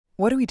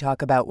What do we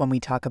talk about when we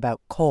talk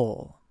about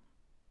coal?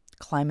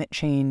 Climate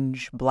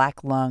change,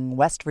 black lung,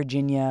 West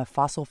Virginia,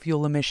 fossil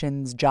fuel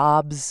emissions,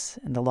 jobs,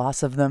 and the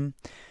loss of them.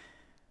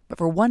 But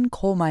for one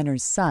coal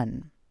miner's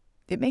son,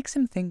 it makes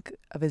him think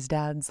of his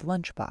dad's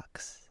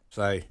lunchbox.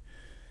 Say,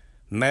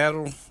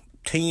 metal,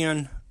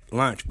 tin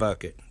lunch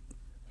bucket,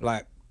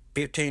 like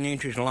 15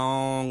 inches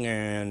long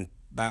and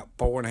about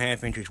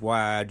 4.5 inches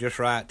wide, just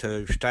right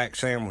to stack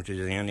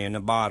sandwiches in the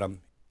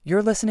bottom.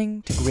 You're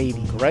listening to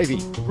Gravy. Gravy.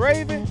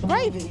 Gravy.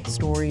 Gravy.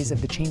 Stories of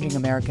the changing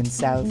American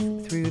South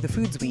through the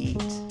foods we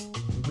eat.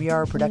 We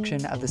are a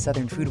production of the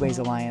Southern Foodways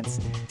Alliance,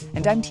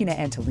 and I'm Tina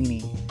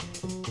Antolini.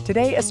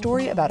 Today, a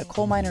story about a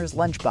coal miner's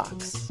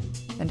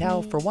lunchbox, and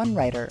how, for one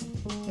writer,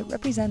 it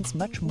represents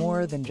much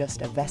more than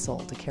just a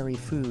vessel to carry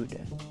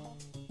food.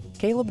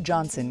 Caleb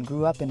Johnson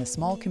grew up in a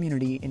small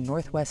community in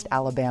northwest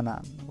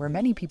Alabama, where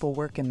many people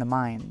work in the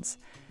mines,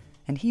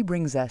 and he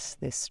brings us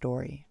this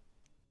story.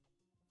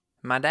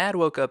 My dad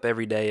woke up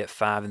every day at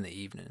 5 in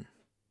the evening.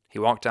 He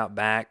walked out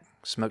back,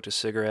 smoked a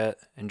cigarette,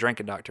 and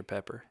drank a Dr.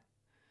 Pepper.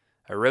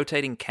 A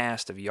rotating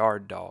cast of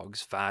yard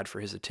dogs vied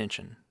for his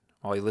attention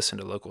while he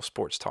listened to local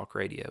sports talk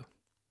radio.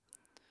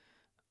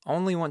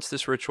 Only once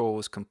this ritual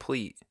was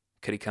complete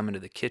could he come into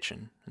the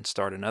kitchen and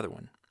start another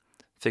one,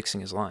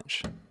 fixing his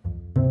lunch.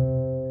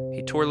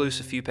 He tore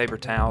loose a few paper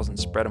towels and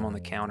spread them on the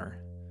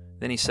counter.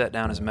 Then he set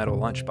down his metal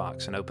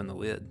lunchbox and opened the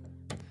lid.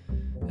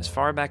 As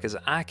far back as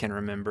I can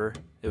remember,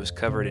 it was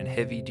covered in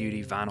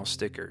heavy-duty vinyl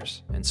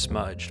stickers and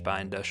smudged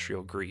by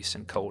industrial grease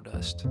and coal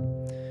dust.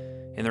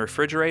 In the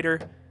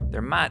refrigerator,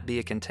 there might be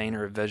a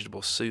container of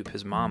vegetable soup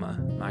his mama,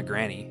 my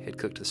granny, had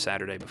cooked the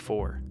Saturday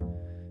before.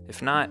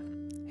 If not,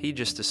 he'd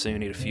just as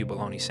soon eat a few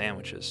bologna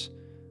sandwiches.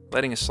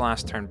 Letting a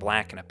slice turn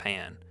black in a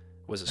pan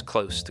was as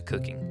close to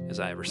cooking as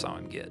I ever saw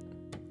him get.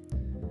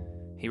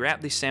 He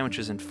wrapped these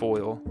sandwiches in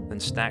foil, then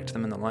stacked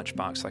them in the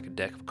lunchbox like a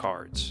deck of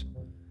cards.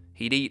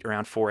 He'd eat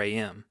around 4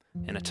 a.m.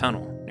 in a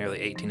tunnel nearly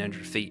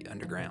 1,800 feet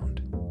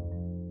underground.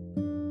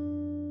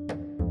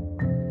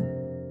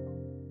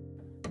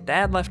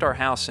 Dad left our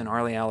house in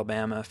Arley,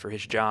 Alabama for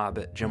his job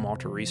at Jim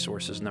Walter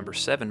Resources No.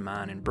 7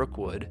 mine in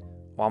Brookwood,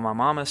 while my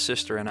mama,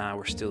 sister, and I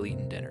were still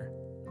eating dinner.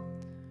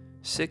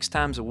 6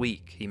 times a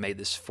week, he made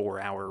this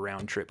 4-hour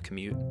round-trip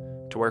commute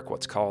to work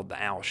what's called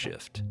the owl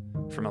shift,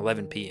 from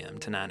 11 p.m.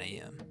 to 9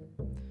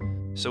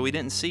 a.m. So we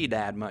didn't see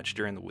Dad much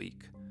during the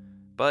week.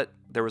 But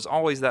there was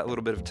always that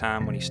little bit of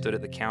time when he stood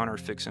at the counter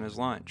fixing his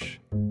lunch.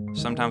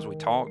 Sometimes we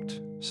talked,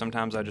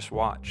 sometimes I just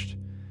watched.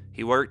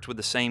 He worked with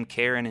the same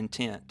care and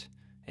intent,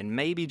 and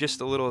maybe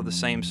just a little of the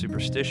same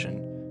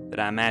superstition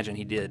that I imagine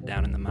he did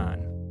down in the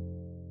mine.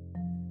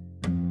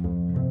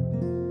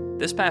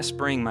 This past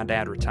spring, my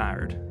dad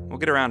retired. We'll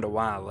get around to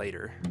why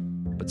later.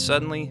 But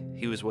suddenly,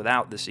 he was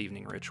without this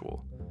evening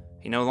ritual.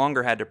 He no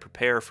longer had to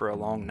prepare for a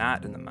long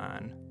night in the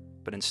mine,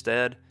 but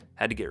instead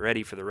had to get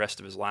ready for the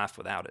rest of his life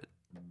without it.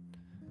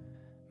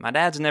 My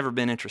dad's never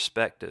been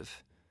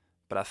introspective,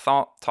 but I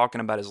thought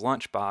talking about his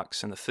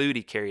lunchbox and the food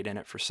he carried in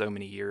it for so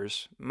many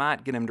years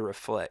might get him to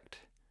reflect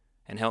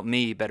and help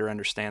me better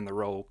understand the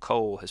role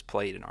coal has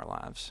played in our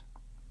lives.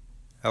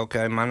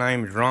 Okay, my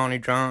name is Ronnie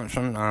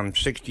Johnson. I'm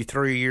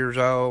 63 years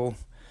old.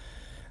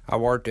 I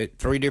worked at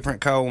 3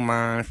 different coal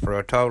mines for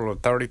a total of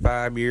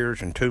 35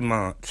 years and 2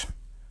 months.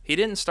 He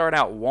didn't start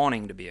out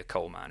wanting to be a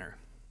coal miner.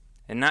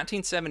 In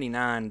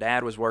 1979,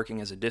 Dad was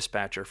working as a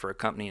dispatcher for a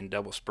company in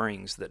Double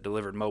Springs that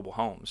delivered mobile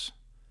homes.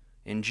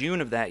 In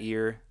June of that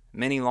year,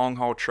 many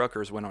long-haul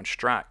truckers went on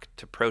strike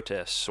to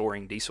protest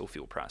soaring diesel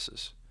fuel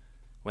prices.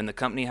 When the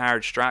company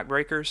hired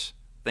strikebreakers,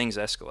 things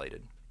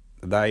escalated.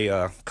 They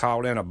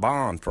called in a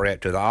bomb threat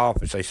to the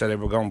office. They said they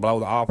were going to blow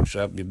the office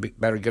up. You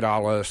better get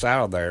all of us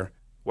out of there.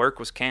 Work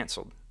was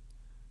canceled.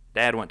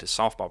 Dad went to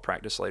softball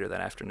practice later that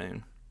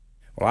afternoon.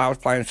 Well, I was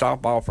playing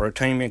softball for a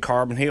team in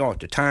Carbon Hill at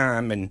the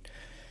time, and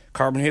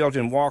Carbon Hill's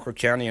in Walker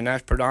County, and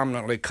that's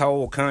predominantly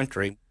coal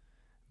country.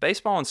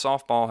 Baseball and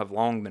softball have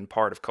long been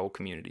part of coal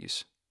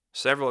communities.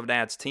 Several of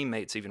Dad's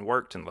teammates even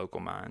worked in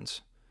local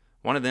mines.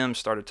 One of them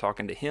started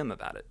talking to him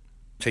about it.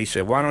 He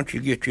said, "Why don't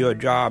you get you a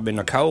job in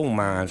the coal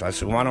mines?" I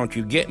said, "Why don't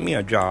you get me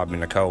a job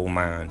in the coal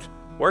mines?"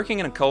 Working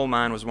in a coal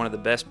mine was one of the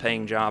best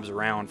paying jobs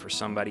around for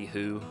somebody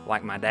who,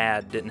 like my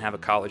dad, didn't have a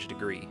college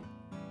degree.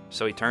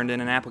 So he turned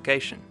in an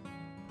application.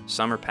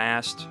 Summer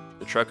passed,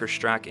 the truckers'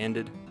 strike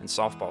ended, and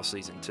softball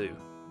season too.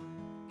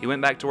 He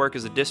went back to work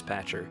as a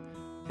dispatcher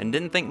and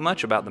didn't think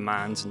much about the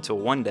mines until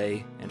one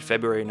day in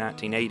February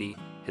 1980,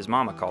 his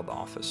mama called the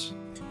office.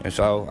 And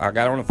so I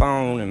got on the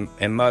phone,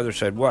 and Mother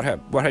said, what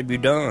have you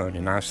done?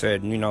 And I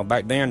said,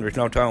 back then there's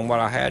no telling what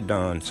I had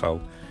done.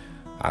 So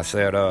I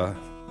said,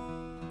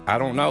 I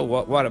don't know,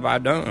 what have I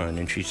done?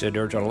 And she said,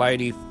 there's a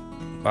lady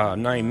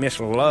named Miss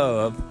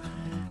Love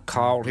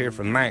called here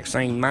from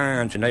Maxine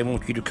Mines, and they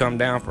want you to come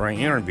down for an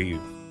interview.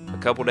 A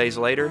couple days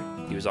later,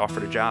 he was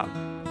offered a job.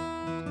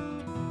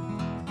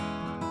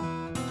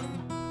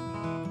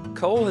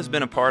 Coal has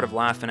been a part of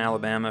life in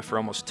Alabama for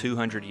almost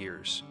 200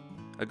 years.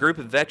 A group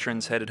of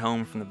veterans headed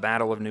home from the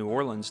Battle of New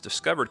Orleans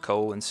discovered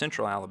coal in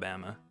central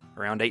Alabama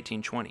around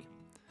 1820.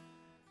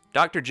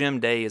 Dr. Jim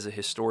Day is a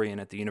historian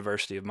at the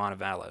University of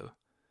Montevallo.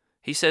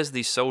 He says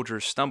these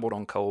soldiers stumbled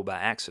on coal by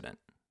accident.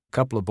 A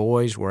couple of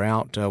boys were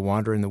out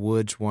wandering the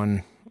woods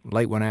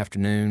late one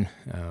afternoon,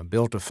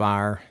 built a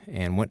fire,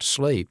 and went to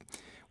sleep.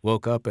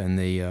 Woke up and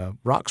the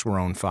rocks were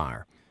on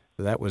fire.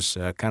 So that was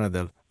kind of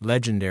the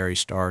legendary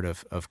start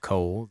of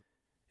coal.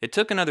 It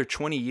took another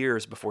 20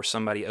 years before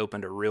somebody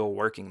opened a real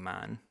working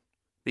mine.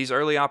 These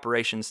early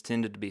operations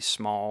tended to be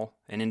small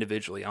and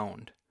individually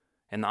owned,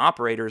 and the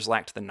operators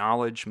lacked the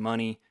knowledge,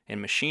 money,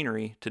 and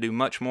machinery to do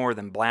much more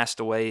than blast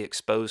away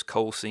exposed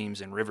coal seams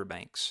in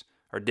riverbanks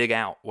or dig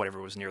out whatever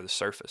was near the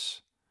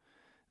surface.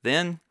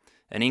 Then,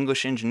 an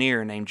English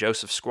engineer named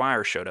Joseph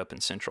Squire showed up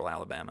in central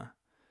Alabama.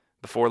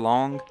 Before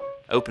long,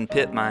 open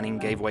pit mining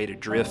gave way to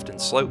drift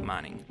and slope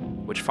mining,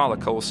 which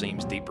followed coal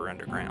seams deeper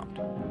underground.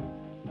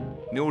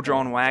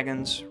 Mule-drawn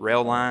wagons,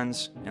 rail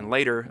lines, and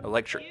later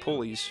electric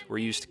pulleys were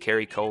used to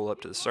carry coal up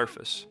to the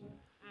surface.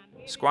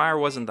 Squire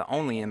wasn't the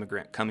only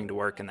immigrant coming to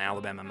work in the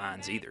Alabama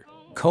mines either.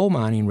 Coal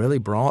mining really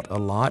brought a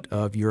lot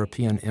of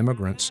European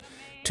immigrants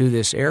to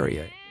this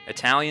area.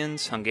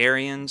 Italians,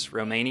 Hungarians,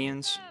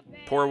 Romanians,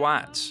 poor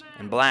whites,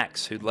 and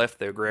blacks who'd left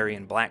the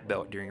agrarian Black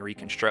Belt during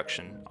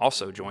Reconstruction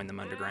also joined them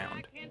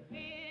underground.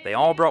 They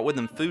all brought with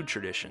them food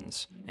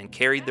traditions and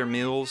carried their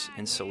meals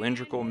in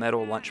cylindrical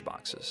metal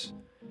lunchboxes.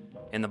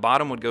 In the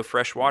bottom would go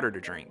fresh water to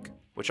drink,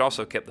 which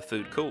also kept the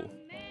food cool.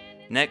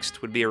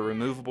 Next would be a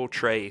removable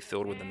tray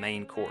filled with the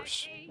main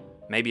course,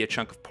 maybe a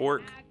chunk of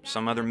pork,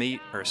 some other meat,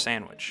 or a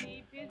sandwich.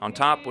 On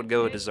top would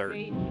go a dessert.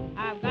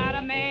 I've got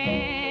a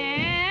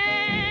man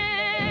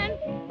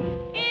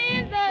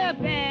in the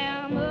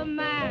Alabama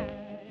mine.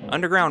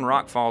 Underground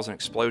rockfalls and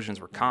explosions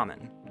were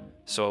common,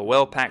 so a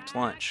well-packed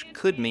lunch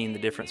could mean the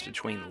difference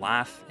between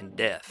life and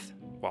death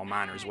while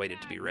miners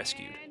waited to be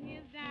rescued.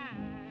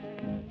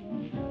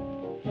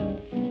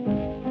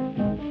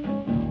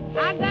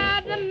 I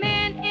got the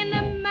man in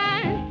the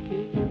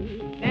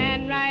mine,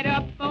 stand right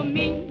up for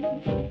me.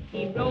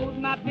 He rolls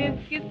my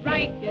biscuits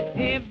right just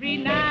every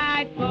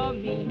night for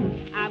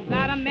me. I've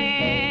got a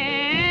man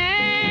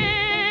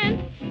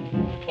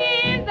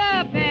in the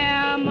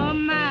Alabama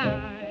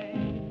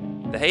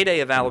mine. The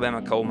heyday of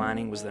Alabama coal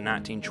mining was the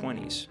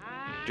 1920s.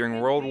 During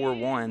World War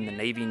I, the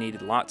Navy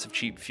needed lots of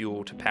cheap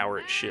fuel to power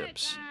its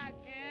ships.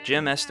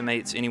 Jim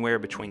estimates anywhere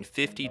between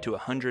 50 to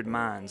 100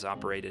 mines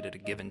operated at a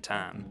given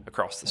time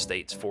across the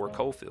state's 4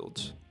 coal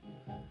fields.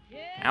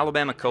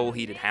 Alabama coal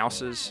heated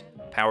houses,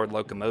 powered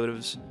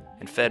locomotives,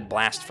 and fed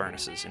blast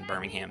furnaces in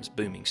Birmingham's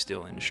booming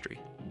steel industry.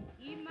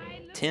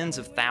 Tens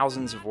of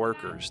thousands of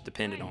workers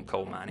depended on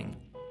coal mining,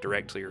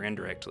 directly or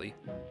indirectly,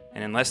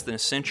 and in less than a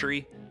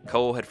century,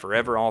 coal had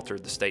forever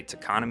altered the state's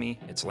economy,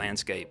 its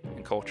landscape,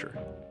 and culture.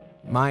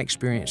 My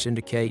experience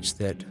indicates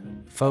that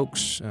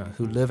folks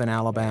who live in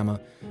Alabama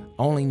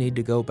only need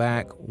to go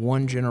back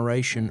one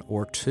generation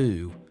or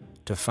two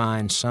to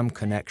find some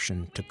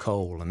connection to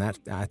coal. And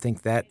I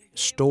think that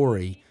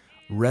story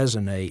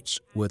resonates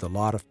with a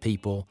lot of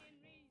people.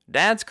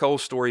 Dad's coal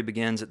story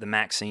begins at the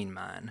Maxine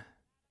mine.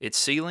 Its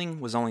ceiling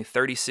was only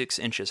 36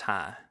 inches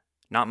high,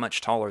 not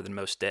much taller than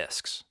most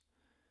desks.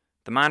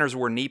 The miners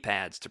wore knee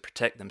pads to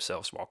protect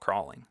themselves while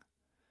crawling.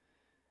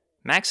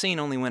 Maxine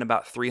only went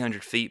about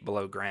 300 feet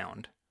below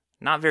ground,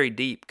 not very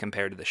deep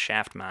compared to the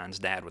shaft mines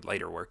Dad would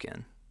later work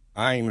in.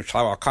 I even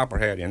saw a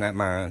copperhead in that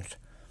mine.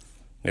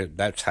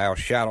 That's how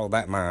shallow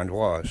that mine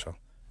was. So.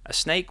 A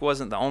snake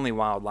wasn't the only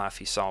wildlife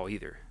he saw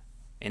either,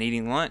 and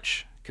eating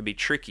lunch could be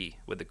tricky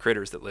with the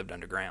critters that lived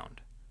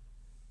underground.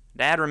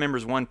 Dad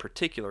remembers one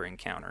particular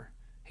encounter.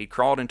 He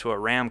crawled into a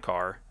ram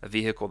car, a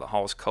vehicle that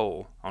hauls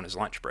coal, on his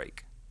lunch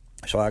break.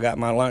 So I got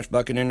my lunch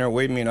bucket in there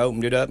with me and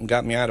opened it up and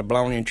got me out a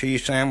bologna and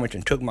cheese sandwich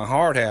and took my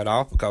hard hat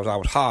off because I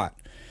was hot.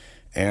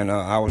 And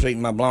I was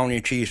eating my bologna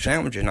and cheese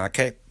sandwich and I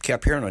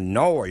kept hearing a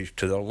noise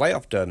to the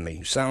left of me.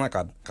 It sounded like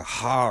a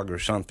hog or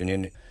something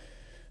in it.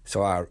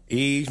 So I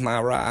eased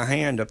my right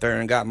hand up there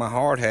and got my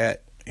hard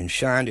hat and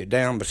shined it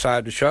down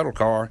beside the shuttle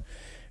car.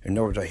 And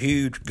there was a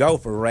huge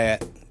gopher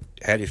rat,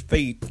 had his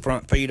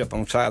front feet up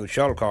on the side of the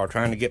shuttle car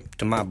trying to get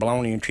to my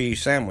bologna and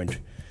cheese sandwich.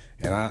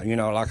 And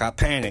I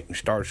panicked and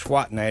started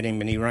swatting at him,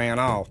 and he ran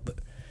off. But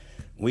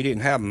we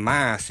didn't have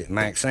mice at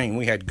Maxine.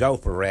 We had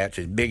gopher rats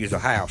as big as a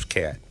house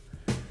cat.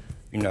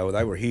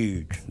 They were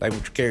huge. They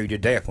would scare you to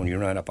death when you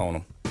run up on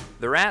them.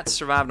 The rats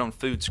survived on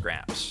food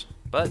scraps,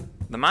 but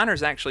the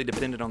miners actually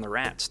depended on the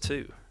rats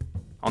too,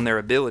 on their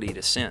ability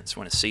to sense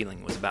when a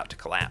ceiling was about to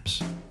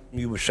collapse.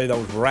 You would see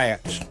those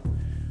rats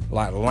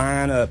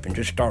line up and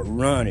just start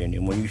running,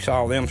 and when you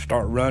saw them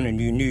start running,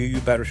 you knew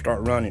you better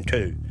start running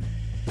too.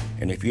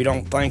 And if you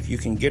don't think you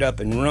can get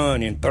up and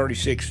run in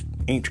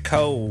 36-inch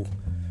coal,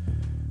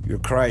 you're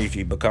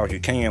crazy, because you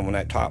can when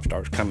that top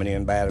starts coming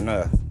in bad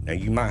enough. Now,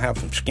 you might have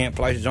some skint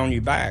places on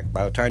your back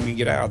by the time you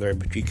get out of there,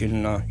 but you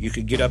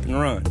could get up and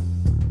run.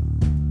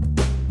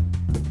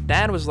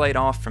 Dad was laid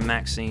off from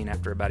Maxine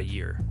after about a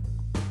year.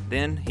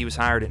 Then he was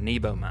hired at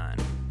Nebo Mine.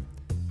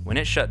 When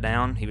it shut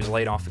down, he was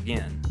laid off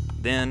again.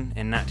 Then,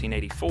 in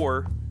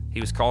 1984, he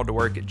was called to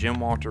work at Jim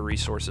Walter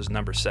Resources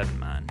No. 7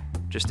 mine,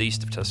 just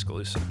east of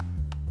Tuscaloosa.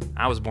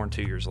 I was born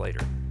 2 years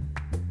later.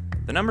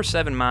 The number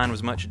 7 mine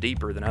was much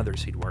deeper than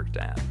others he'd worked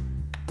at.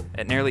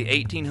 At nearly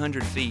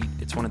 1,800 feet,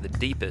 it's one of the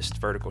deepest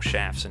vertical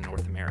shafts in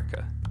North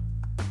America.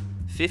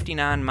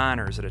 59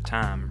 miners at a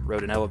time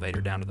rode an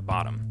elevator down to the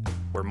bottom,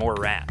 where more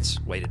rats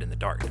waited in the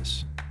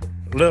darkness.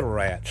 Little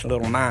rats,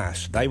 little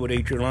mice, they would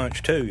eat your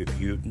lunch too if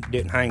you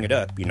didn't hang it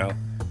up, you know.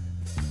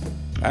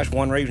 That's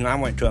one reason I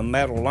went to a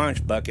metal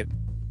lunch bucket.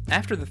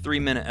 After the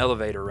 3-minute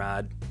elevator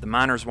ride, the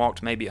miners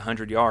walked maybe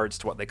 100 yards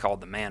to what they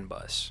called the man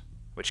bus,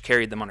 which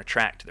carried them on a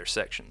track to their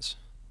sections.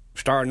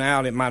 Starting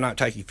out, it might not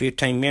take you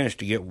 15 minutes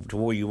to get to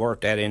where you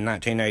worked at in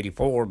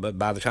 1984, but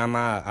by the time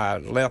I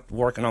left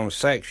working on a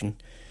section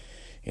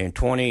in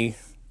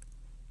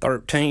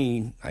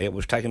 2013, it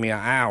was taking me an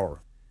hour.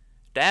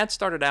 Dad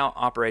started out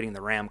operating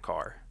the ram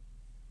car.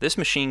 This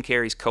machine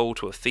carries coal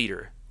to a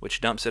feeder,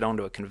 which dumps it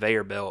onto a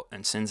conveyor belt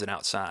and sends it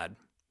outside.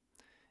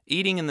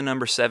 Eating in the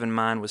number 7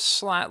 mine was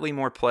slightly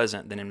more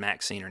pleasant than in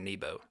Maxine or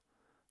Nebo.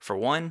 For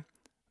one,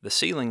 the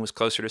ceiling was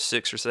closer to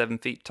 6 or 7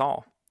 feet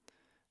tall.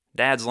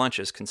 Dad's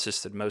lunches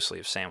consisted mostly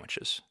of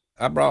sandwiches.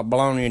 I brought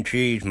bologna and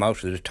cheese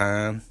most of the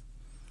time.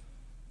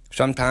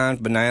 Sometimes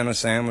banana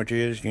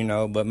sandwiches, you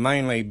know, but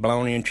mainly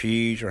bologna and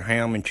cheese or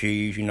ham and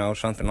cheese, you know,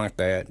 something like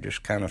that.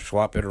 Just kind of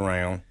swap it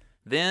around.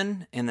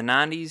 Then, in the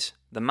 90s,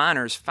 the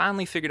miners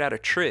finally figured out a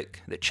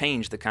trick that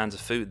changed the kinds of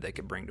food they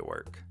could bring to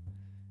work.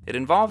 It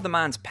involved the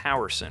mine's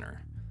power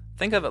center.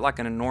 Think of it like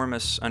an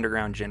enormous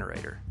underground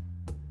generator.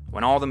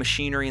 When all the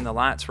machinery and the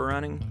lights were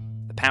running,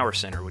 the power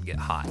center would get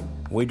hot.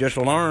 We just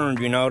learned,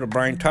 you know, to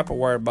bring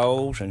Tupperware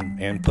bowls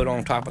and put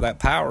on top of that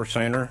power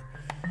center,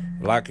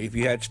 like if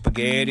you had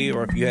spaghetti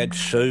or if you had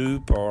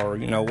soup or,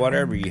 you know,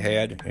 whatever you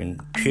had,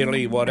 and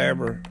chili,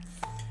 whatever,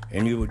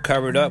 and you would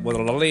cover it up with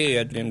a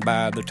lid, and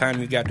by the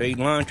time you got to eat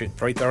lunch at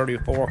 3:30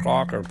 or 4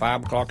 o'clock or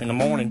 5 o'clock in the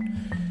morning,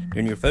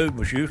 then your food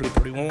was usually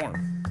pretty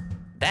warm.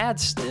 Dad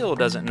still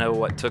doesn't know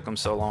what took him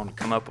so long to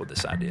come up with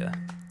this idea.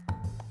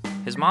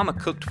 His mama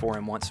cooked for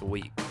him once a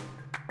week.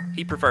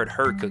 He preferred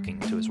her cooking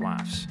to his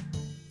wife's.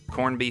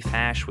 Corned beef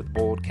hash with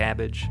boiled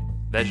cabbage,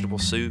 vegetable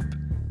soup,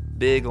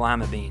 big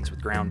lima beans with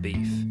ground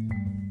beef,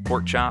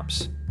 pork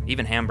chops,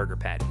 even hamburger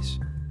patties,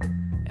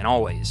 and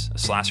always a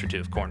slice or two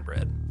of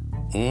cornbread.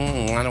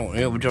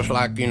 It was just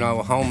like, you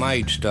know,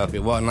 homemade stuff. It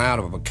wasn't out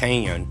of a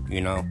can,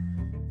 you know.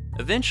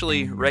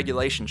 Eventually,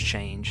 regulations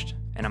changed,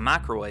 and a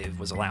microwave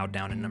was allowed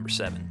down in number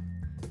 7,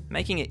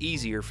 making it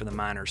easier for the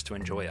miners to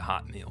enjoy a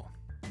hot meal.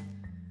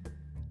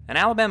 An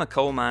Alabama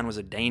coal mine was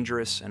a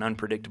dangerous and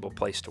unpredictable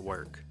place to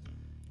work.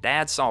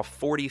 Dad saw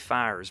 40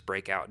 fires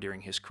break out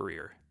during his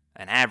career,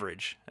 an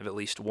average of at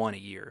least one a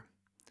year.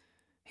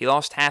 He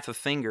lost half a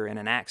finger in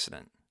an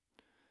accident.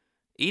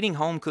 Eating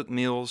home-cooked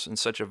meals in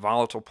such a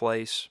volatile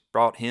place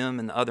brought him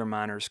and the other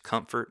miners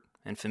comfort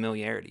and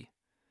familiarity.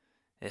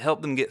 It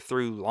helped them get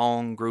through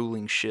long,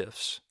 grueling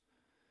shifts.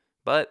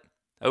 But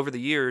over the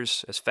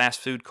years, as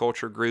fast food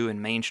culture grew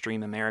in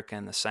mainstream America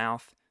and the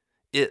South,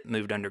 it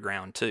moved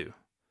underground too.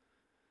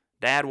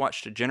 Dad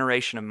watched a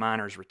generation of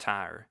miners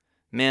retire,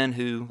 men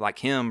who, like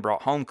him,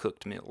 brought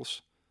home-cooked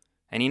meals,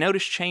 and he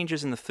noticed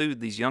changes in the food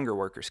these younger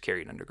workers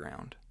carried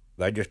underground.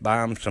 They just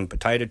buy them some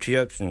potato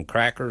chips and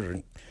crackers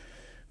and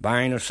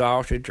buying a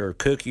sausage or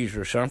cookies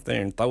or something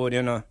and throw it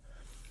in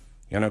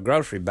a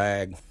grocery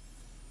bag.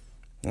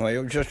 Well, it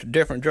was just a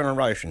different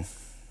generation.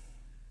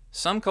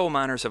 Some coal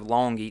miners have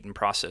long eaten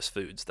processed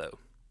foods, though.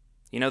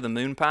 You know the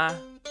moon pie?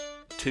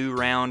 2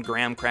 round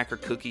graham cracker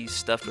cookies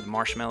stuffed with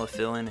marshmallow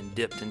filling and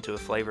dipped into a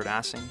flavored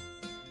icing.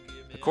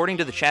 According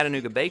to the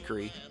Chattanooga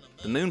Bakery,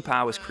 the moon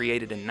pie was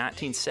created in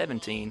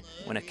 1917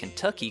 when a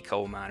Kentucky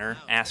coal miner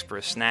asked for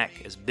a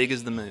snack as big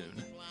as the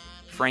moon,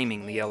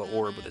 framing the yellow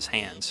orb with his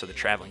hands so the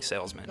traveling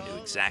salesman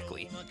knew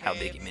exactly how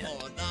big he meant.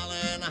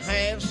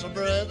 $1.50, so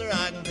brother,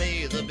 I can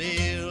pay the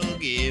bill.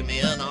 Give me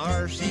an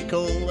RC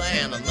cola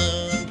and a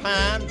moon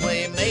pie and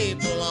play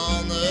maple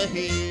on the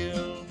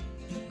hill.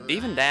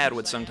 Even Dad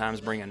would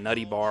sometimes bring a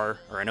nutty bar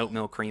or an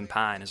oatmeal cream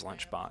pie in his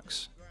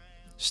lunchbox.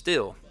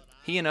 Still,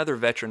 he and other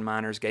veteran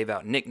miners gave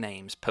out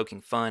nicknames poking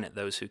fun at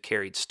those who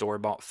carried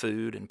store-bought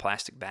food in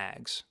plastic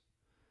bags.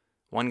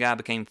 One guy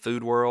became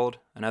Food World,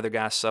 another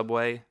guy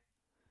Subway.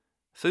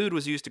 Food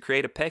was used to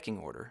create a pecking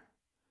order.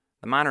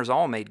 The miners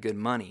all made good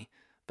money,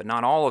 but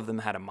not all of them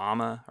had a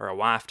mama or a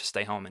wife to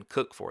stay home and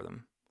cook for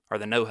them, or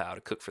the know-how to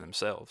cook for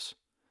themselves.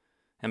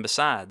 And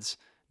besides,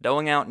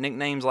 doling out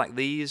nicknames like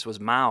these was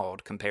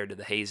mild compared to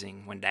the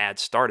hazing when Dad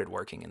started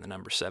working in the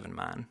number 7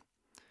 mine.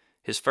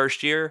 His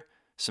first year,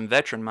 some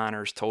veteran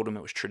miners told him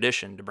it was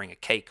tradition to bring a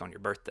cake on your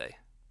birthday.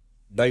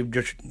 They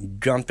just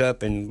jumped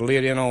up and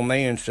lit in on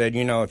me and said,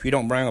 you know, if you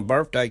don't bring a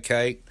birthday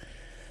cake,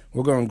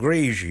 we're going to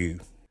grease you.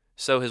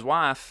 So his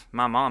wife,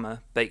 my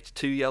mama, baked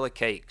 2 yellow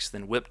cakes,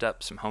 then whipped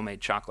up some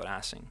homemade chocolate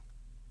icing.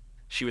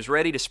 She was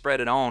ready to spread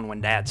it on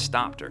when Dad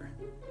stopped her.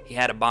 He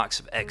had a box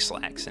of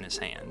X-Lax in his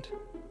hand.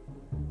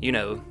 You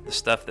know, the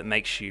stuff that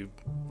makes you,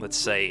 let's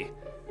say,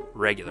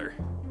 regular.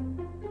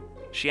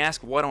 She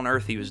asked what on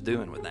earth he was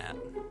doing with that.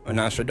 And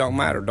I said, don't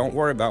matter, don't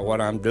worry about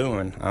what I'm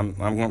doing. I'm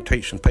going to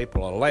teach some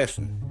people a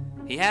lesson.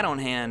 He had on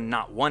hand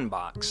not one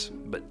box,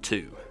 but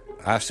two.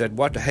 I said,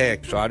 what the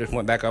heck? So I just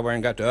went back over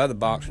and got the other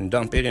box and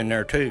dumped it in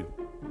there too.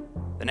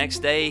 The next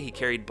day, he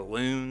carried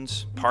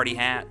balloons, party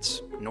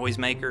hats,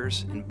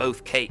 noisemakers, and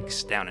both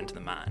cakes down into the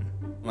mine.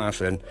 I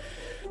said,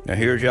 now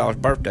here's y'all's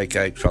birthday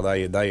cake. So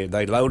they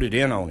loaded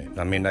in on it.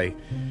 I mean, they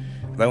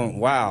went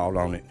wild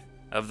on it.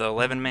 Of the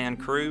 11-man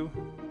crew,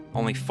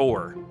 only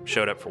 4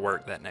 showed up for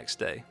work that next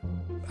day.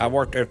 I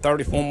worked there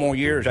 34 more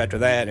years after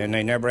that, and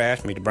they never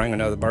asked me to bring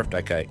another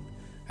birthday cake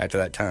after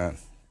that time.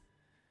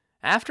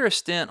 After a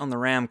stint on the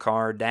ram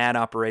car, Dad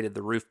operated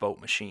the roof bolt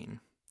machine,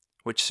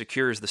 which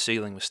secures the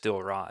ceiling with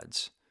steel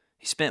rods.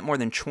 He spent more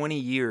than 20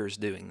 years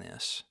doing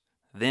this.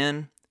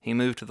 Then he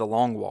moved to the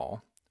long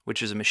wall,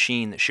 which is a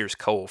machine that shears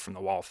coal from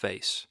the wall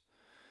face.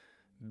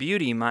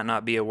 Beauty might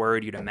not be a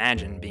word you'd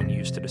imagine being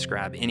used to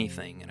describe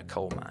anything in a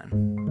coal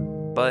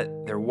mine,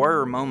 but there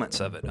were moments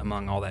of it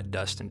among all that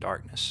dust and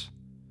darkness.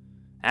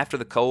 After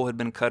the coal had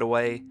been cut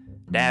away,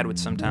 Dad would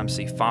sometimes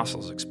see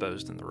fossils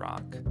exposed in the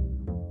rock.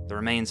 The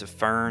remains of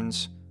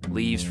ferns,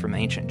 leaves from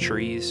ancient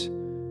trees.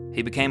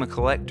 He became a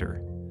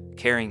collector,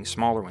 carrying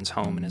smaller ones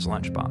home in his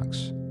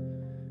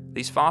lunchbox.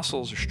 These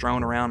fossils are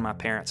strewn around my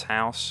parents'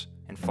 house,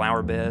 in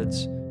flower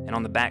beds, and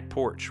on the back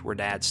porch where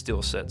Dad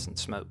still sits and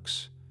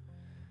smokes.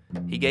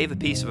 He gave a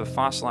piece of a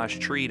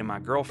fossilized tree to my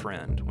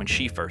girlfriend when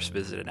she first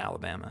visited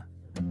Alabama.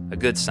 A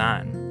good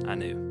sign, I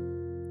knew.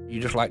 You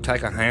just like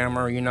take a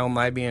hammer,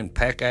 maybe and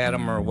peck at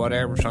them or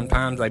whatever.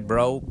 Sometimes they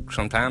broke,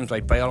 sometimes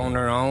they fell on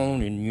their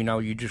own, and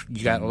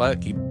you got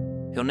lucky.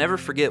 He'll never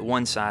forget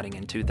one sighting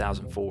in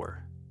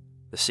 2004.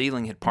 The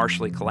ceiling had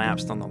partially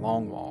collapsed on the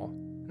long wall,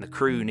 and the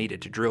crew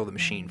needed to drill the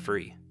machine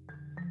free.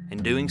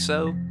 In doing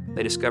so,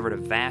 they discovered a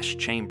vast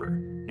chamber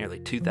nearly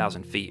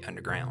 2,000 feet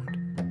underground.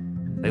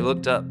 They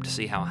looked up to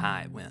see how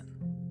high it went.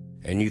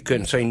 And you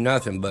couldn't see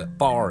nothing but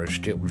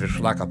forest. It was just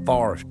like a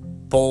forest.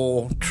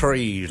 Full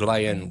trees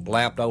laying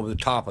lapped over the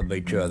top of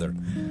each other,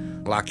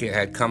 like it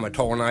had come a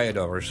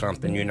tornado or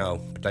something,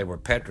 but they were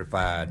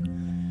petrified.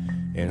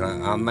 And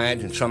I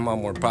imagine some of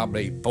them were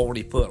probably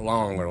 40 foot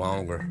long or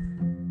longer.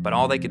 But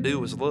all they could do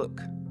was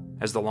look.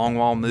 As the long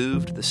wall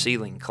moved, the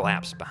ceiling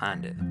collapsed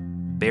behind it,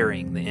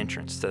 burying the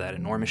entrance to that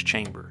enormous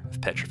chamber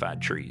of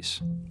petrified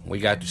trees. We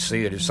got to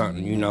see it as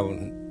something,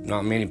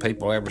 not many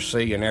people ever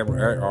see and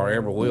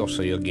ever will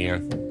see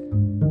again.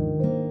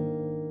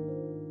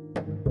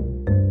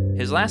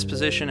 His last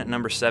position at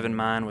number 7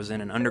 mine was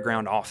in an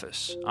underground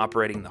office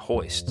operating the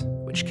hoist,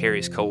 which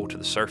carries coal to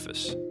the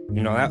surface.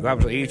 That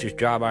was the easiest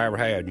job I ever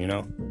had,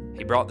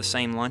 He brought the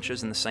same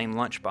lunches in the same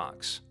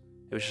lunchbox.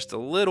 It was just a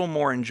little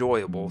more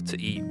enjoyable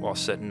to eat while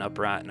sitting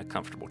upright in a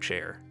comfortable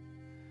chair.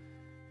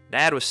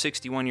 Dad was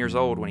 61 years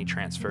old when he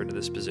transferred to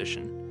this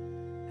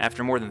position.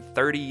 After more than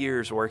 30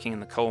 years working in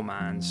the coal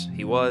mines,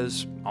 he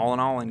was, all in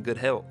all, in good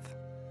health.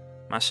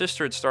 My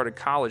sister had started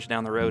college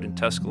down the road in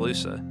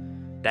Tuscaloosa.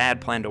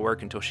 Dad planned to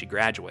work until she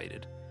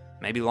graduated,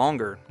 maybe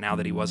longer now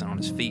that he wasn't on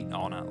his feet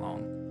all night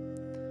long.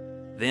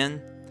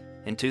 Then,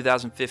 in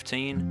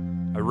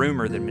 2015, a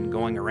rumor that had been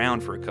going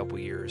around for a couple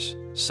years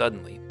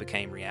suddenly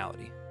became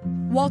reality.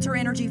 Walter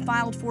Energy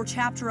filed for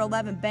Chapter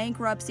 11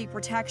 bankruptcy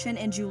protection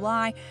in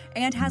July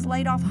and has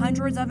laid off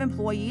hundreds of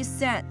employees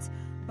since.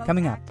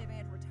 Coming up,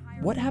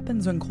 what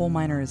happens when coal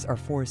miners are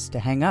forced to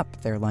hang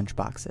up their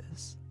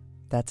lunchboxes?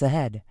 That's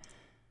ahead.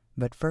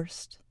 But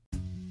first,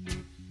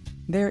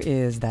 there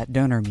is that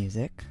donor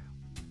music.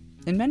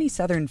 In many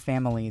Southern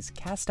families,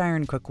 cast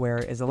iron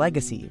cookware is a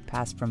legacy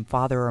passed from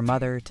father or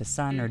mother to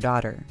son or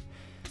daughter.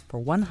 For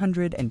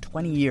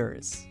 120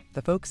 years,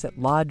 the folks at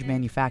Lodge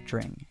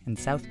Manufacturing in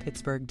South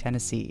Pittsburgh,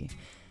 Tennessee,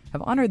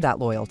 have honored that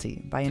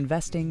loyalty by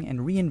investing and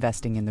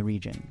reinvesting in the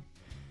region.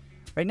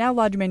 Right now,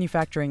 Lodge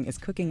Manufacturing is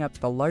cooking up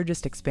the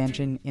largest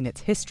expansion in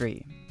its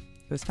history.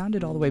 It was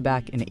founded all the way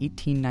back in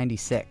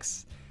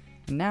 1896.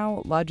 And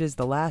now, Lodge is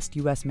the last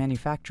U.S.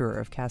 manufacturer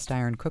of cast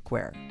iron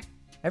cookware.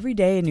 Every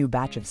day, a new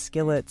batch of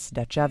skillets,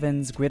 Dutch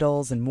ovens,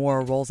 griddles, and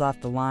more rolls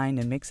off the line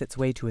and makes its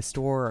way to a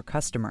store or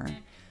customer.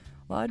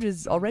 Lodge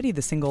is already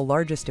the single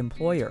largest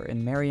employer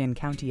in Marion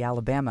County,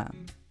 Alabama.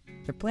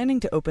 They're planning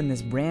to open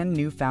this brand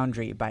new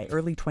foundry by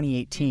early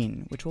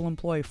 2018, which will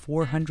employ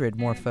 400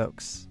 more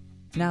folks.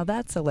 Now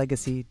that's a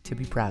legacy to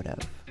be proud of.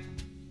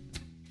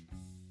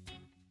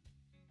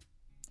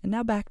 And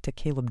now back to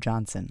Caleb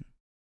Johnson.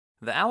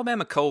 The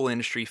Alabama coal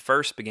industry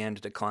first began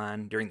to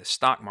decline during the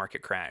stock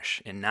market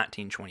crash in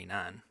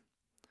 1929.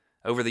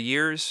 Over the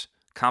years,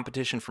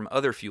 competition from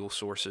other fuel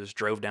sources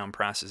drove down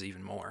prices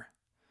even more.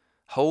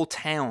 Whole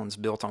towns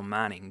built on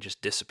mining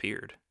just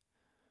disappeared.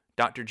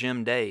 Dr.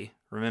 Jim Day,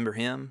 remember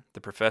him,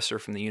 the professor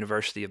from the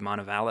University of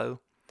Montevallo?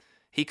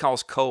 He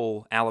calls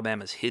coal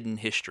Alabama's hidden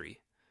history.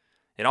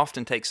 It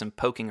often takes some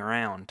poking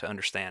around to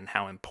understand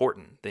how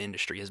important the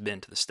industry has been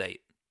to the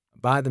state.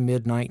 By the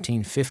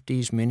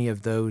mid-1950s, many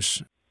of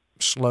those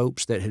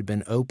slopes that had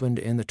been opened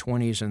in the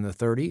 20s and the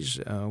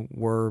 30s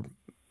were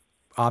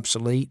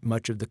obsolete.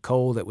 Much of the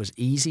coal that was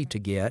easy to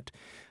get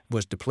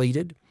was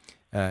depleted.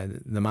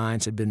 The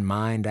mines had been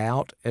mined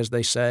out, as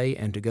they say,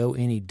 and to go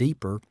any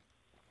deeper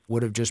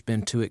would have just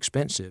been too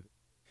expensive.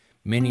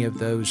 Many of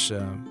those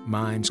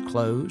mines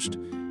closed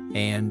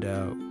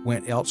and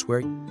went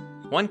elsewhere.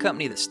 One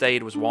company that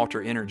stayed was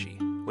Walter Energy,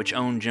 which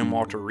owned Jim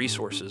Walter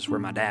Resources, where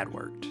my dad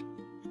worked.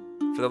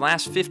 For the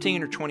last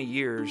 15 or 20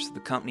 years, the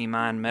company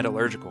mined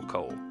metallurgical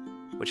coal,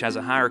 which has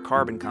a higher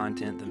carbon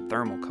content than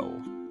thermal coal.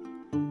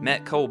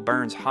 Met coal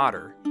burns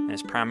hotter and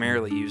is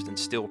primarily used in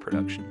steel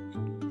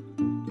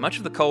production. Much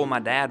of the coal my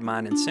dad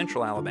mined in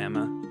central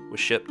Alabama was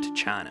shipped to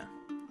China.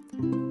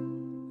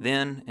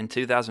 Then, in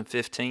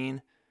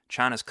 2015,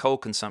 China's coal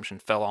consumption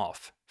fell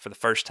off for the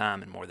first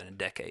time in more than a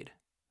decade.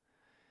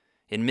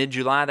 In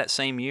mid-July that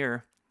same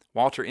year,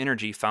 Walter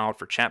Energy filed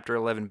for Chapter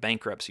 11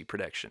 bankruptcy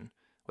protection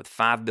with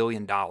 $5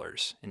 billion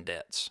in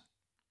debts.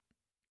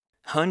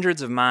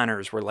 Hundreds of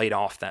miners were laid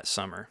off that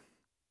summer,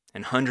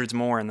 and hundreds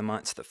more in the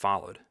months that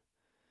followed.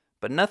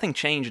 But nothing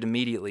changed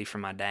immediately for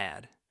my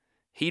dad.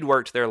 He'd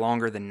worked there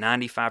longer than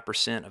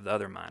 95% of the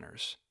other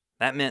miners.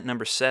 That meant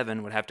number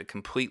 7 would have to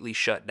completely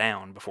shut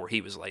down before he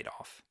was laid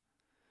off.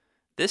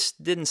 This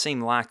didn't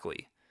seem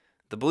likely.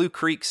 The Blue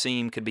Creek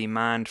seam could be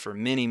mined for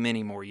many,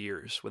 many more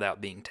years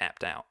without being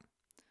tapped out.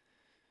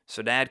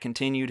 So Dad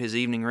continued his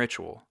evening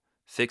ritual,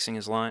 fixing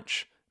his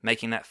lunch,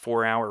 making that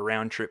 4-hour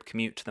round-trip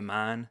commute to the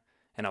mine,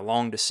 and a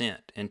long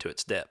descent into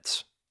its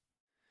depths.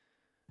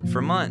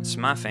 For months,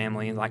 my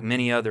family, like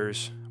many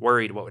others,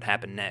 worried what would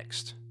happen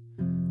next.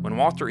 When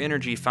Walter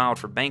Energy filed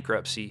for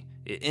bankruptcy,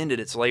 it ended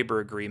its labor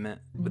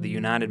agreement with the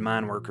United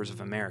Mine Workers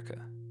of America.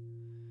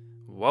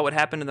 What would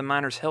happen to the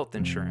miners' health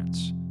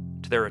insurance,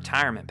 to their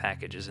retirement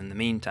packages in the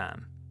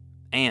meantime,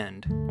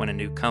 and when a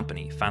new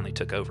company finally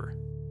took over?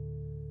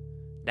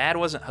 Dad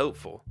wasn't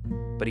hopeful,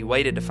 but he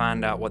waited to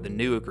find out what the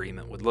new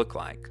agreement would look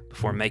like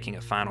before making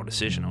a final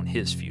decision on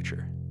his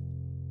future.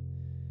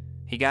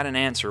 He got an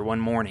answer one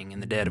morning in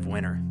the dead of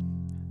winter.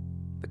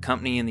 The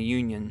company and the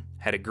union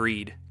had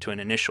agreed to an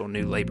initial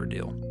new labor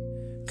deal.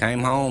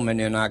 Came home,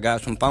 and then I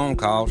got some phone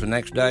calls the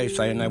next day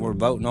saying they were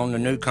voting on the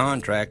new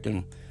contract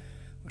and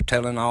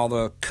telling all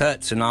the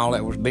cuts and all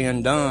that was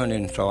being done.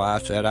 And so I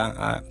said,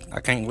 I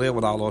can't live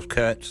with all those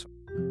cuts.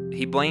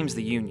 He blames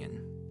the union.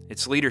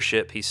 Its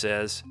leadership, he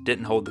says,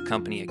 didn't hold the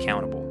company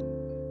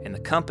accountable. And the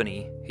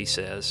company, he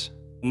says,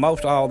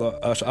 most all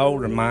us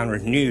older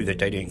miners knew that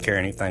they didn't care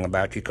anything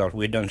about you because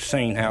we'd done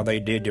seen how they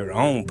did their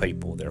own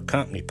people, their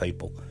company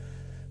people.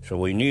 So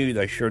we knew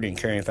they sure didn't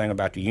care anything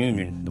about the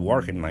union, the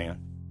working man.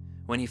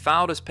 When he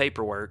filed his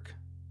paperwork,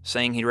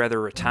 saying he'd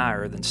rather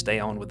retire than stay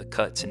on with the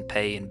cuts in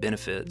pay and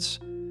benefits,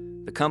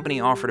 the company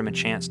offered him a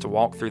chance to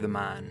walk through the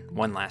mine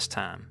one last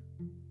time,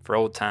 for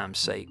old time's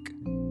sake.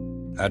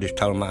 I just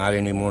told him I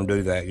didn't even want to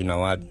do that,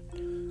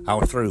 I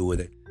was through with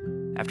it.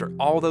 After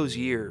all those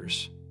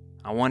years,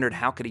 I wondered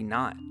how could he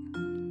not?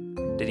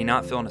 Did he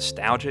not feel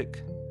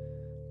nostalgic?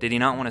 Did he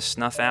not want to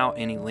snuff out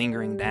any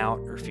lingering doubt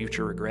or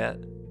future regret?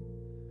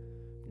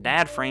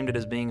 Dad framed it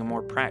as being a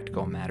more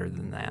practical matter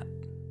than that.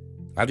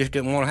 I just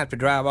didn't want to have to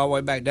drive all the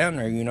way back down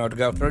there, to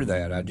go through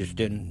that. I just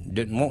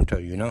didn't want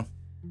to,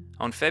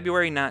 On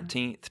February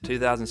 19th,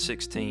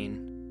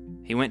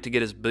 2016, he went to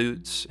get his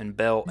boots and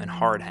belt and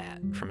hard hat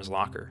from his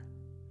locker.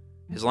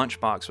 His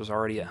lunchbox was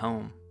already at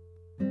home.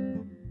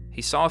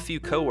 He saw a few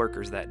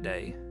coworkers that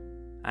day.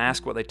 I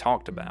asked what they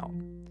talked about.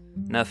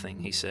 Nothing,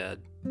 he said.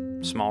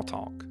 Small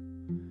talk.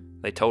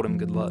 They told him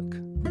good luck.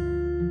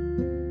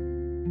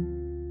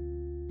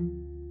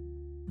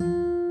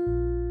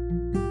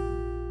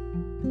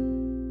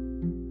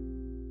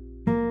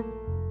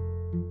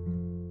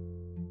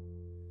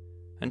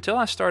 Until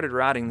I started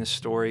writing this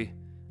story,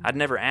 I'd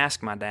never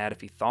asked my dad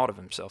if he thought of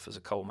himself as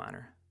a coal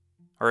miner,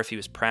 or if he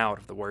was proud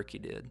of the work he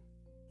did.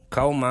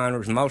 Coal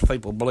miners, most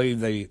people believe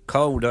the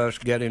coal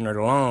dust get in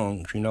their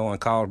lungs, and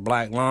cause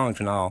black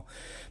lungs and all.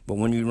 But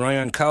when you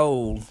run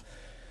coal,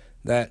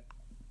 that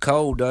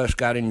coal dust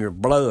got in your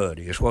blood.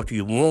 It's what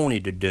you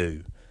wanted to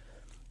do.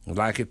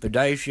 Like if the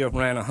day shift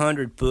ran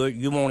 100 foot,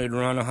 you wanted to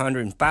run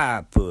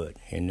 105 foot.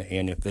 And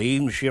if the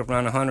evening shift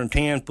ran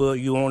 110 foot,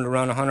 you wanted to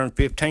run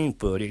 115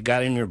 foot. It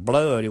got in your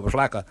blood. It was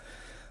like a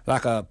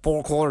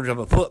 4/4 of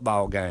a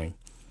football game.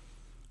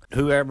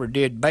 Whoever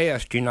did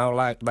best,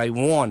 like they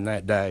won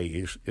that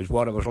day is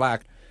what it was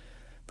like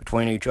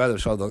between each other.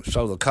 So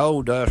the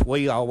coal dust,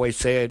 we always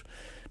said,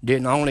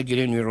 didn't only get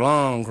in your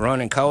lungs.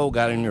 Running coal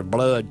got in your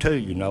blood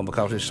too,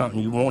 because it's something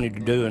you wanted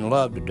to do and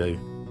loved to do.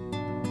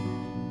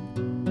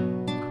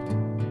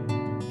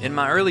 In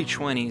my early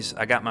 20s,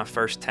 I got my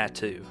first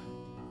tattoo.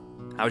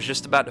 I was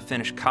just about to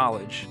finish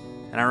college,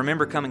 and I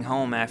remember coming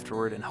home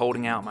afterward and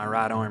holding out my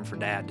right arm for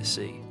Dad to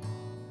see.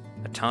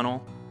 A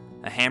tunnel,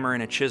 a hammer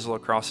and a chisel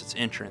across its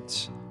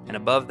entrance, and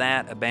above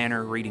that a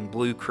banner reading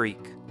Blue Creek,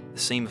 the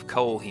seam of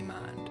coal he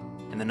mined,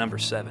 and the number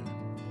 7.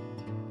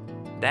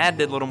 Dad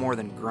did little more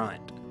than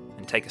grunt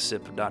and take a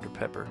sip of Dr.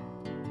 Pepper.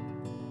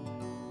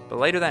 But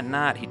later that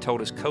night he told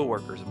his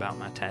coworkers about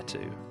my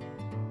tattoo.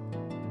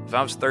 If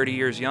I was 30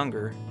 years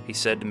younger, he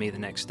said to me the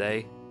next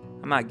day,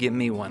 I might get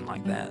me one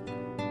like that.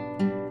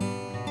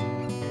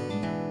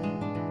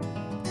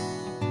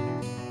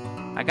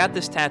 I got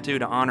this tattoo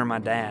to honor my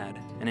dad,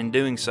 and in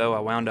doing so I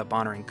wound up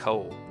honoring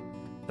coal,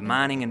 the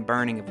mining and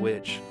burning of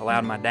which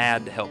allowed my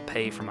dad to help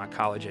pay for my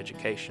college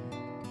education.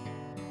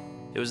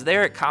 It was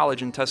there at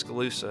college in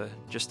Tuscaloosa,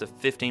 just a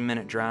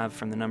 15-minute drive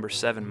from the No.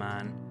 7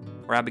 mine,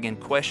 where I began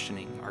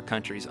questioning our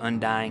country's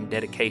undying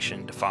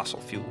dedication to fossil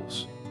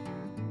fuels.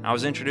 I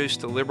was introduced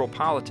to liberal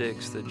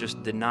politics that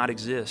just did not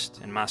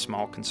exist in my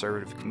small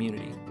conservative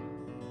community.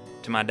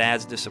 To my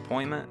dad's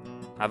disappointment,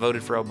 I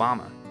voted for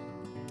Obama,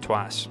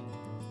 twice.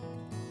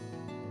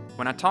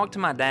 When I talk to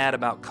my dad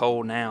about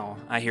coal now,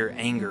 I hear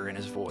anger in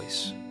his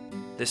voice.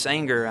 This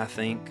anger, I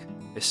think,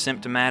 is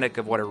symptomatic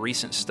of what a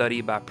recent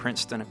study by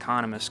Princeton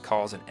economists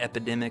calls an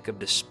epidemic of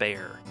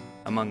despair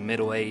among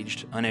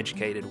middle-aged,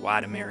 uneducated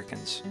white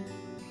Americans.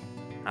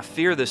 I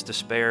fear this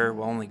despair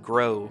will only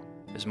grow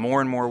as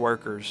more and more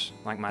workers,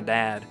 like my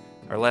dad,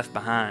 are left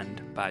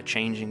behind by a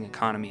changing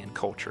economy and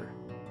culture.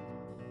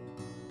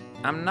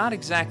 I'm not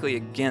exactly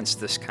against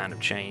this kind of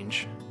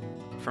change.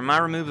 From my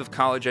remove of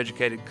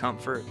college-educated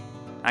comfort,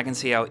 I can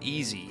see how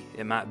easy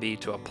it might be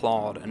to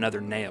applaud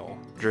another nail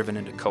driven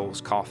into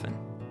Cole's coffin.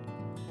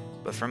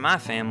 But for my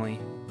family,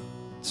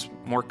 it's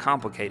more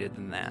complicated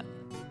than that.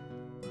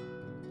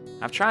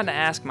 I've tried to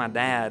ask my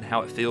dad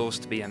how it feels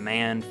to be a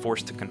man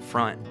forced to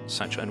confront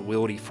such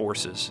unwieldy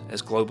forces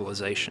as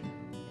globalization.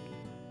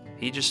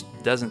 He just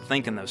doesn't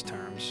think in those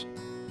terms,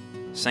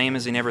 same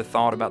as he never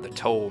thought about the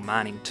toll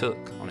mining took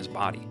on his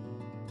body.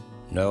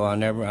 No, I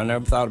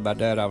never thought about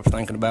that. I was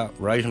thinking about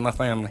raising my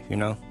family, you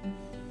know.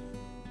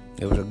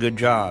 It was a good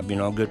job, you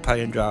know, good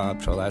paying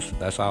job, so that's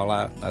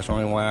the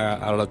only way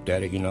I looked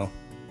at it, you know.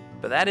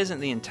 But that isn't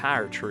the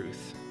entire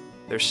truth.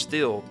 There's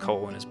still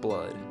coal in his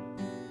blood.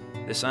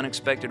 This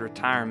unexpected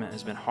retirement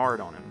has been hard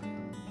on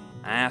him.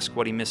 I ask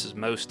what he misses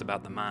most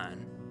about the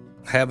mine.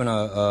 Having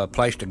a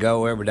place to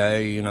go every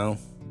day, you know.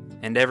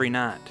 And every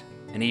night,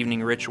 an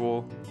evening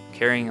ritual,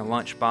 carrying a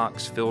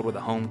lunchbox filled with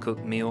a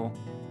home-cooked meal,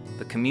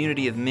 the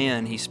community of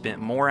men he spent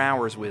more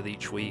hours with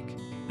each week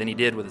than he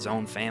did with his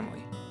own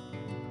family.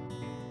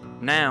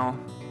 Now,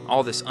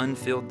 all this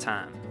unfilled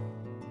time.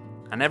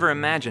 I never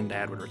imagined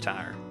Dad would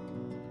retire.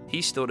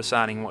 He's still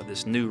deciding what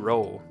this new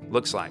role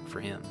looks like for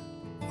him.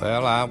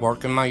 Well, I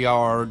work in my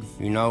yard.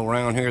 You know,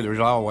 around here there's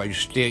always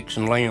sticks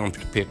and limbs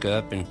to pick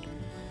up, and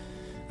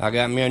I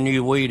got me a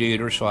new weed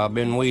eater, so I've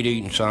been weed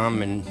eating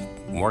some and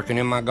working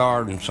in my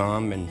garden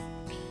some and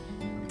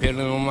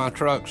piddling on my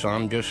truck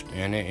some,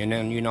 and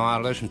then, you know, I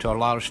listen to a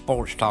lot of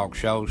sports talk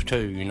shows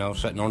too, you know,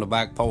 sitting on the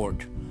back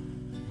porch.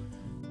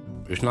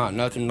 It's not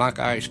nothing like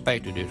I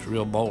expected. It's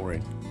real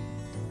boring.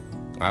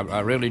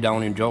 I really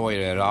don't enjoy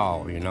it at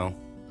all, you know.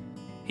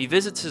 He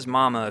visits his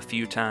mama a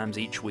few times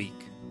each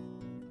week.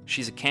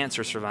 She's a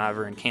cancer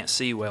survivor and can't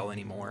see well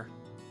anymore.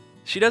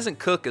 She doesn't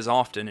cook as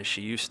often as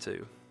she used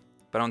to,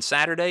 but on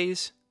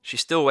Saturdays, she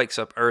still wakes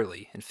up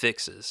early and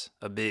fixes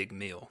a big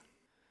meal.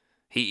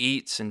 He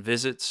eats and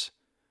visits,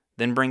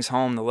 then brings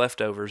home the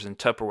leftovers in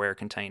Tupperware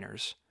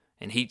containers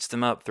and heats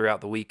them up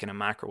throughout the week in a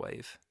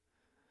microwave.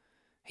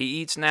 He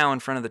eats now in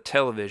front of the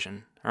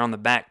television or on the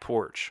back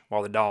porch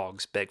while the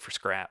dogs beg for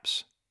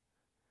scraps.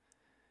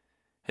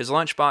 His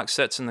lunchbox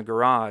sits in the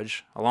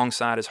garage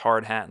alongside his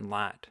hard hat and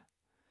light.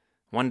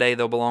 One day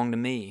they'll belong to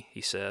me,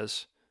 he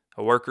says,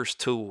 a worker's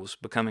tools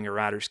becoming a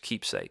writer's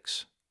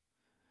keepsakes.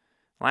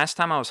 Last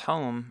time I was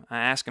home, I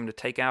asked him to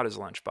take out his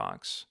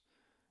lunchbox.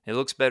 It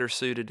looks better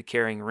suited to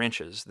carrying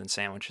wrenches than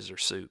sandwiches or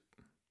soup.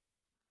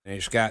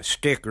 It's got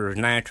stickers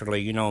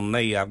naturally, you know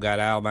me. I've got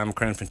Alabama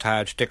Crimson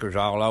Tide stickers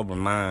all over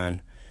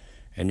mine.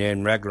 And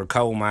then regular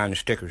coal mining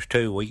stickers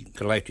too. We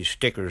collected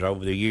stickers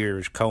over the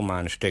years, coal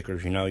mining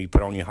stickers, you know, you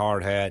put on your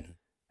hard hat.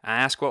 I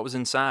asked what was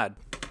inside.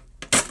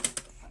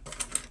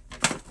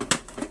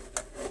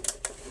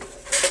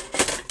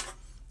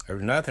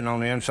 There's nothing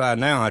on the inside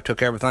now. I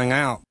took everything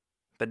out.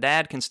 But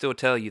Dad can still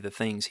tell you the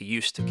things he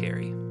used to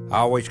carry. I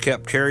always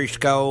kept cherry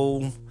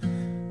skull,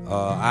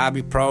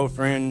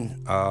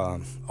 ibuprofen,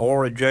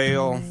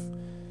 Orajel,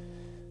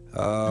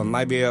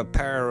 maybe a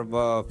pair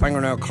of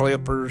fingernail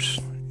clippers,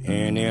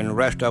 and then the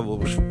rest of it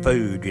was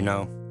food, you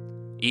know.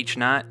 Each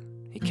night,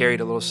 he carried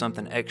a little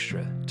something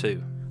extra,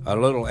 too. A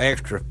little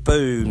extra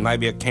food,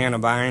 maybe a can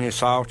of Vienna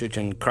sausage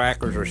and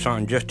crackers or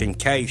something, just in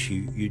case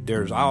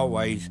you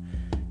always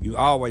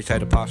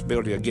had the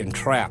possibility of getting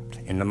trapped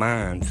in the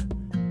mines.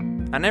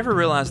 I never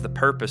realized the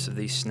purpose of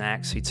these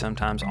snacks he'd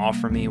sometimes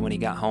offer me when he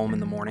got home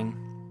in the morning.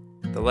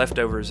 The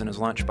leftovers in his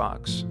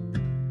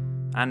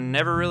lunchbox. I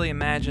never really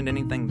imagined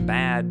anything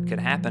bad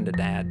could happen to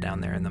Dad down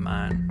there in the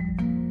mine.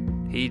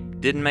 He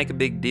didn't make a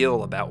big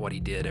deal about what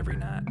he did every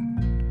night,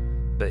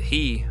 but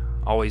he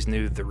always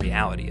knew the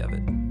reality of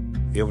it.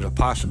 It was a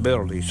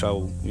possibility,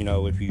 so, you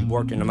know, if you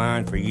worked in the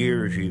mine for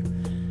years, you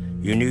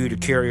knew to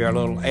carry a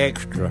little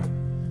extra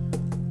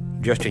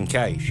just in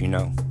case, you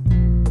know.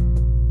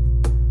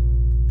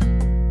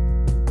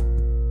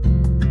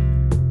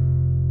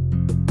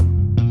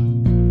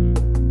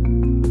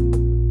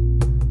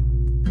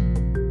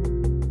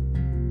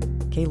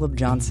 Caleb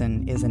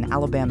Johnson is an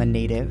Alabama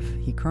native.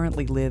 He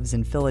currently lives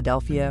in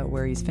Philadelphia,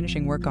 where he's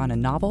finishing work on a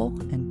novel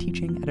and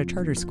teaching at a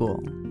charter school.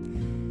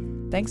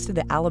 Thanks to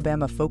the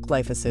Alabama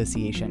Folklife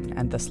Association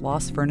and the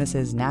Sloss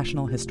Furnaces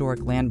National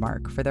Historic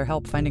Landmark for their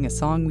help finding a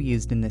song we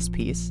used in this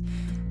piece.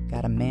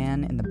 Got a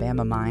Man in the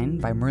Bama Mine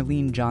by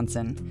Merlene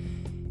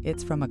Johnson.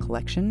 It's from a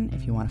collection,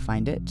 if you want to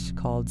find it,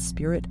 called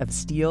Spirit of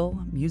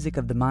Steel, Music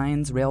of the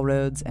Mines,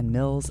 Railroads, and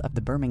Mills of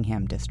the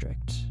Birmingham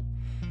District.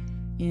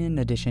 In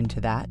addition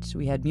to that,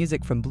 we had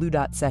music from Blue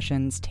Dot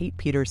Sessions, Tate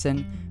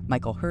Peterson,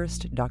 Michael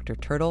Hurst, Dr.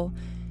 Turtle,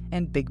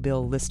 and Big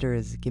Bill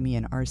Lister's Gimme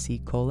an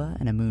RC Cola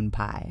and a Moon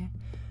Pie.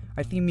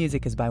 Our theme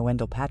music is by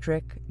Wendell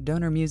Patrick.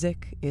 Donor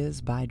music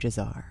is by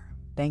Jazar.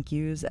 Thank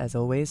yous, as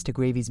always, to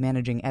Gravy's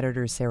managing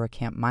editor, Sarah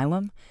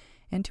Camp-Milam,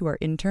 and to our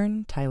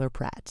intern, Tyler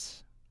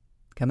Pratt.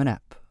 Coming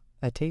up,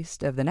 a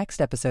taste of the next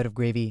episode of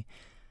Gravy.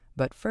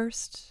 But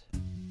first,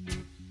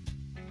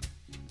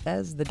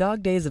 as the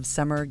dog days of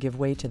summer give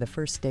way to the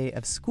first day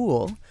of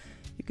school,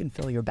 you can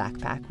fill your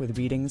backpack with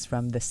readings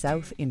from The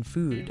South in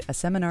Food, a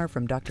seminar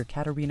from Dr.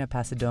 Caterina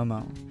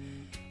Pasadomo.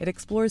 It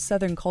explores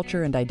Southern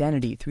culture and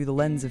identity through the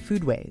lens of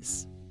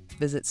foodways.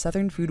 Visit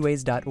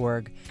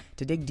southernfoodways.org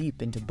to dig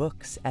deep into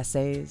books,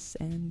 essays,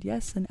 and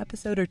yes, an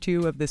episode or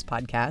two of this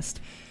podcast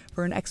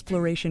for an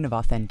exploration of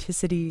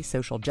authenticity,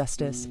 social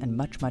justice, and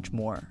much, much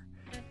more.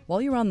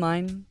 While you're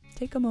online,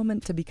 take a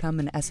moment to become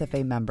an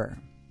SFA member.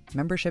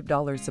 Membership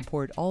dollars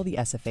support all the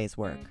SFA's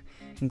work,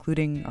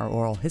 including our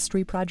oral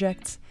history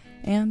projects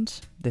and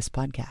this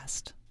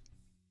podcast.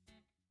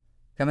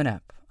 Coming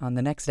up on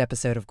the next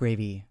episode of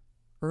Gravy,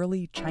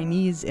 early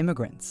Chinese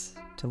immigrants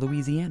to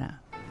Louisiana.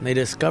 They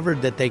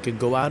discovered that they could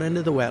go out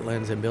into the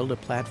wetlands and build a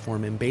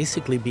platform and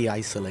basically be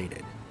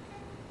isolated.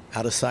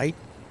 Out of sight,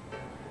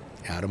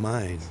 out of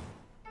mind.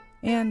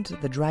 And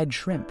the dried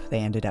shrimp they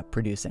ended up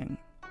producing.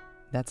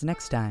 That's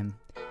next time.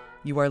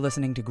 You are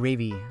listening to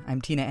Gravy. I'm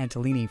Tina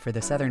Antolini for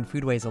the Southern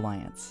Foodways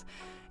Alliance.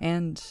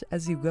 And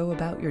as you go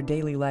about your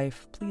daily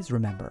life, please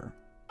remember,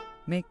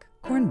 make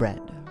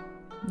cornbread,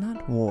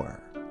 not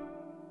war.